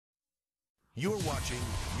You're watching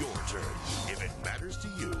Your Turn. If it matters to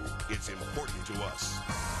you, it's important to us.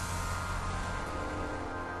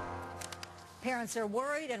 Parents are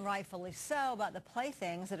worried, and rightfully so, about the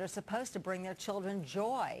playthings that are supposed to bring their children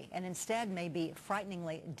joy and instead may be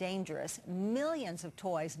frighteningly dangerous. Millions of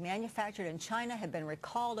toys manufactured in China have been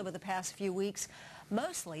recalled over the past few weeks,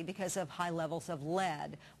 mostly because of high levels of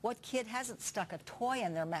lead. What kid hasn't stuck a toy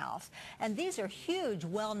in their mouth? And these are huge,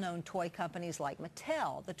 well-known toy companies like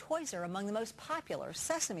Mattel. The toys are among the most popular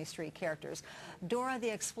Sesame Street characters, Dora the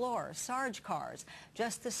Explorer, Sarge cars.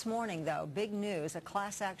 Just this morning, though, big news, a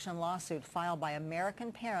class action lawsuit filed by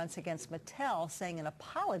American parents against Mattel saying an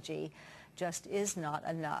apology just is not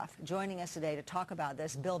enough. Joining us today to talk about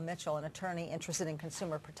this, Bill Mitchell, an attorney interested in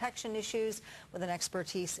consumer protection issues with an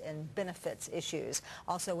expertise in benefits issues.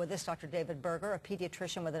 Also with us, Dr. David Berger, a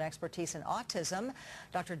pediatrician with an expertise in autism.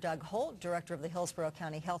 Dr. Doug Holt, director of the Hillsborough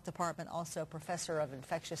County Health Department, also professor of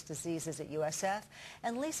infectious diseases at USF.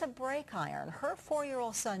 And Lisa Breakiron, her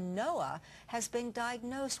 4-year-old son Noah has been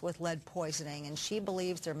diagnosed with lead poisoning, and she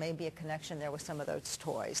believes there may be a connection there with some of those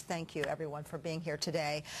toys. Thank you, everyone, for being here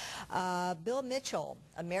today. Bill Mitchell,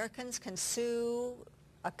 Americans can sue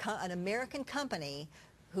an American company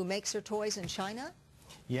who makes their toys in China?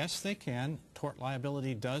 Yes, they can. Tort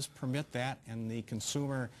liability does permit that, and the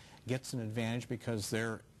consumer gets an advantage because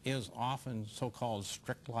there is often so-called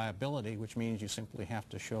strict liability, which means you simply have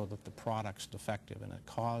to show that the product's defective and it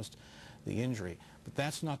caused the injury. But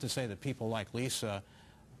that's not to say that people like Lisa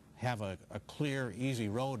have a clear, easy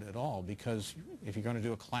road at all, because if you're going to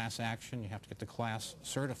do a class action, you have to get the class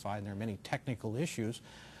certified, and there are many technical issues.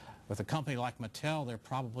 With a company like Mattel, they're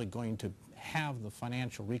probably going to have the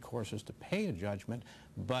financial recourses to pay a judgment,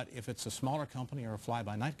 but if it's a smaller company or a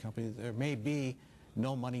fly-by-night company, there may be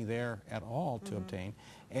no money there at all to obtain.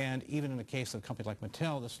 And even in the case of a company like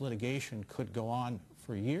Mattel, this litigation could go on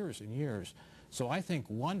for years and years. So I think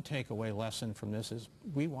one takeaway lesson from this is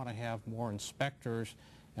we want to have more inspectors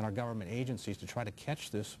and our government agencies to try to catch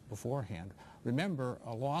this beforehand. Remember,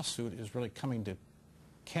 a lawsuit is really coming to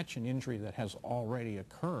catch an injury that has already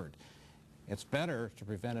occurred. It's better to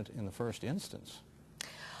prevent it in the first instance.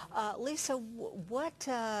 Lisa, what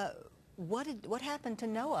happened to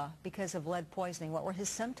Noah because of lead poisoning? What were his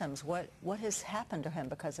symptoms? What has happened to him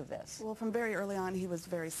because of this? Well, from very early on, he was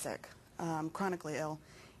very sick, chronically ill,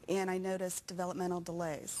 and I noticed developmental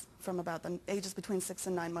delays from about the ages between 6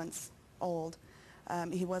 and 9 months old.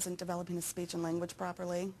 He wasn't developing his speech and language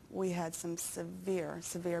properly. We had some severe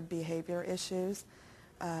behavior issues.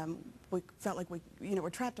 We felt like we're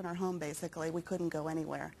trapped in our home, basically. We couldn't go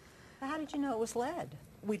anywhere. How did you know it was lead?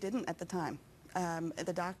 We didn't at the time.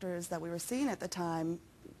 The doctors that we were seeing at the time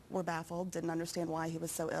were baffled, didn't understand why he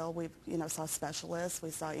was so ill. We saw specialists,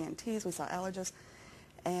 we saw ENTs, we saw allergists,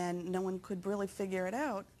 and no one could really figure it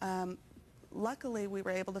out. Luckily, we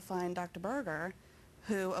were able to find Dr. Berger,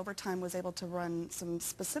 who over time was able to run some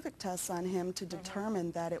specific tests on him to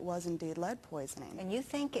determine that it was indeed lead poisoning. And you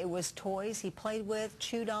think it was toys he played with,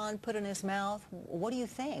 chewed on, put in his mouth? What do you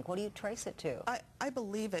think? What do you trace it to? I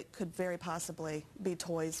believe it could very possibly be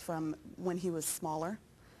toys from when he was smaller.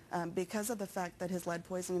 Because of the fact that his lead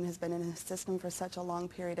poisoning has been in his system for such a long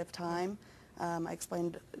period of time, I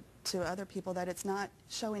explained to other people that it's not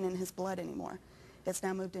showing in his blood anymore. It's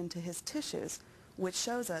now moved into his tissues, which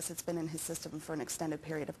shows us it's been in his system for an extended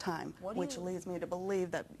period of time, which leads me to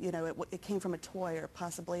believe that, it came from a toy or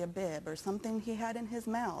possibly a bib or something he had in his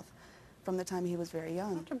mouth from the time he was very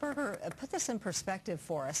young. Dr. Berger, put this in perspective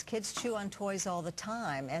for us. Kids chew on toys all the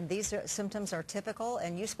time, and these symptoms are typical,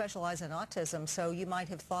 and you specialize in autism, so you might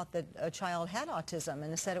have thought that a child had autism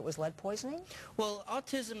and said it was lead poisoning? Well,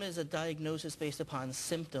 autism is a diagnosis based upon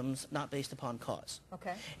symptoms, not based upon cause.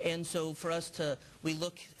 Okay. And so for us we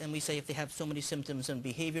look and we say if they have so many symptoms and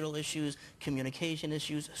behavioral issues, communication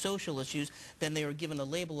issues, social issues, then they are given a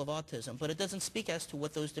label of autism. But it doesn't speak as to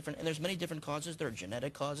what those different, and there's many different causes. There are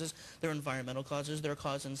genetic causes, there are environmental causes, there are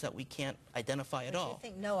causes that we can't identify at all. You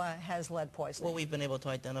think Noah has lead poisoning? Well, we've been able to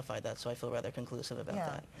identify that, so I feel rather conclusive about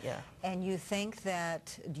that. Yeah. And you think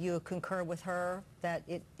that, do you concur with her that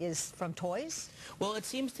it is from toys? Well, it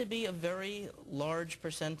seems to be a very large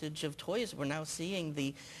percentage of toys. We're now seeing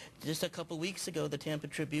just a couple weeks ago, the Tampa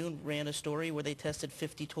Tribune ran a story where they tested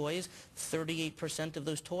 50 toys. 38% of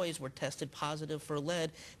those toys were tested positive for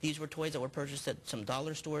lead. These were toys that were purchased at some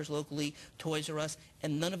dollar stores locally, Toys R Us,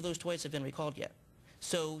 and none of those toys have been recalled yet.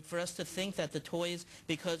 So for us to think that the toys,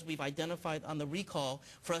 because we've identified on the recall,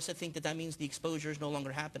 for us to think that that means the exposure is no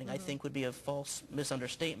longer happening, I think would be a false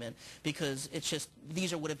misunderstatement, because it's just,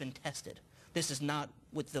 these would have been tested. This is not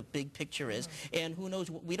what the big picture is. And who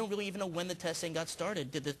knows, we don't really even know when the testing got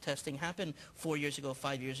started. Did the testing happen 4 years ago,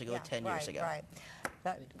 5 years ago, 10 years ago? Right.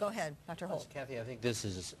 Go ahead, Dr. Holt. Kathy, I think this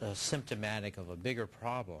is symptomatic of a bigger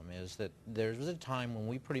problem, is that there was a time when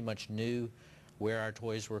we pretty much knew where our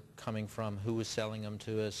toys were coming from, who was selling them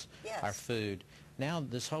to us, our food. Now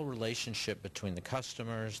this whole relationship between the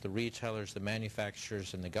customers, the retailers, the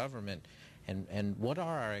manufacturers, and the government, and what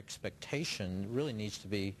are our expectations really needs to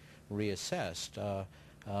be reassessed.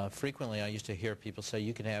 Frequently I used to hear people say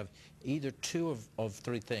you can have either two of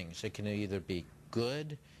three things. It can either be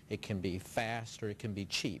good, it can be fast, or it can be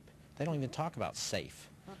cheap. They don't even talk about safe.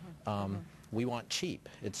 We want cheap,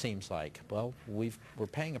 it seems like. Well, we're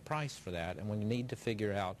paying a price for that, and we need to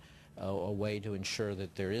figure out a way to ensure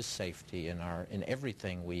that there is safety in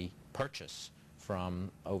everything we purchase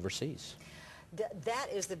from overseas. That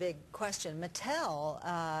is the big question. Mattel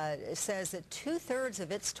says that 2/3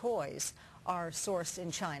 of its toys are sourced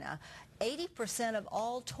in China. 80% of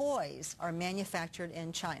all toys are manufactured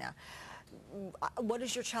in China. What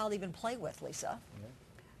does your child even play with, Lisa?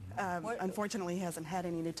 Unfortunately, he hasn't had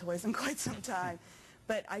any new toys in quite some time.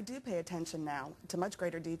 But I do pay attention now to much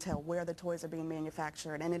greater detail where the toys are being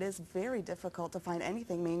manufactured, and it is very difficult to find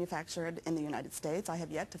anything manufactured in the United States. I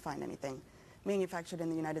have yet to find anything manufactured in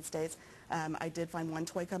the United States. I did find one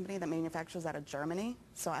toy company that manufactures out of Germany,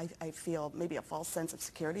 so I feel maybe a false sense of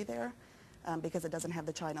security there because it doesn't have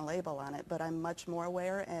the China label on it. But I'm much more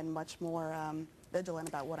aware and much more vigilant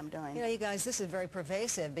about what I'm doing. You know, you guys, this is very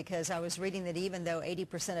pervasive because I was reading that even though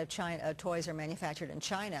 80% of toys are manufactured in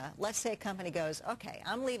China, let's say a company goes, okay,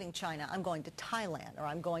 I'm leaving China, I'm going to Thailand, or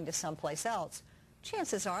I'm going to someplace else.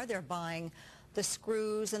 Chances are they're buying the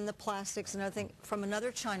screws and the plastics and everything from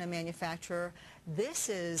another China manufacturer. This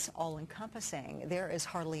is all-encompassing. There is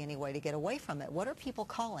hardly any way to get away from it. What are people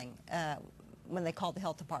calling when they call the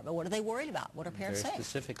health department? What are they worried about? What are parents saying? Very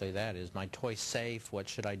specifically, that is my toy safe? What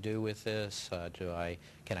should I do with this?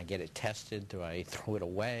 Can I get it tested? Do I throw it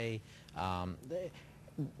away?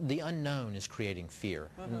 The unknown is creating fear,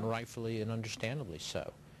 and rightfully and understandably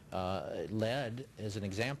so. Lead, as an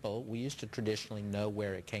example, we used to traditionally know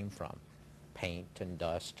where it came from. Paint and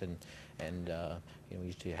dust, and you know, we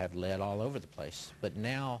used to have lead all over the place. But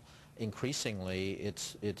now, increasingly,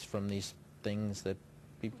 it's from these things that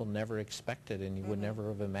people never expected and you would never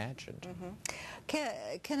have imagined.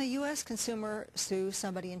 Can a U.S. consumer sue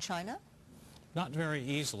somebody in China? Not very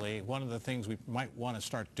easily. One of the things we might want to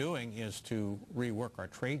start doing is to rework our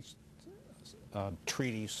trade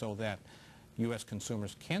treaties so that U.S.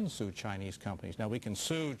 consumers can sue Chinese companies. Now, we can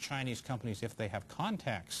sue Chinese companies if they have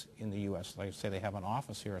contacts in the U.S., like say they have an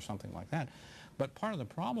office here or something like that. But part of the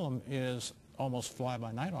problem is almost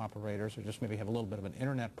fly-by-night operators who just maybe have a little bit of an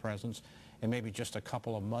internet presence and maybe just a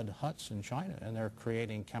couple of mud huts in China, and they're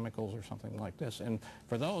creating chemicals or something like this. And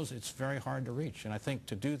for those, it's very hard to reach. And I think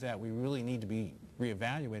to do that, we really need to be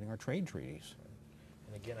reevaluating our trade treaties.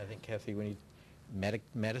 And again, I think, Kathy, we need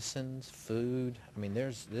medicines, food. I mean,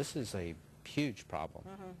 this is a huge problem.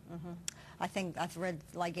 I think I've read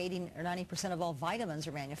like 80 or 90% of all vitamins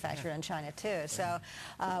are manufactured in China too. So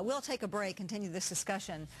we'll take a break, continue this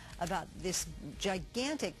discussion about this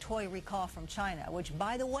gigantic toy recall from China, which,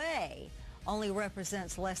 by the way, only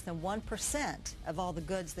represents less than 1% of all the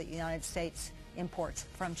goods that the United States imports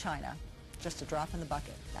from China. Just a drop in the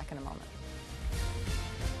bucket. Back in a moment.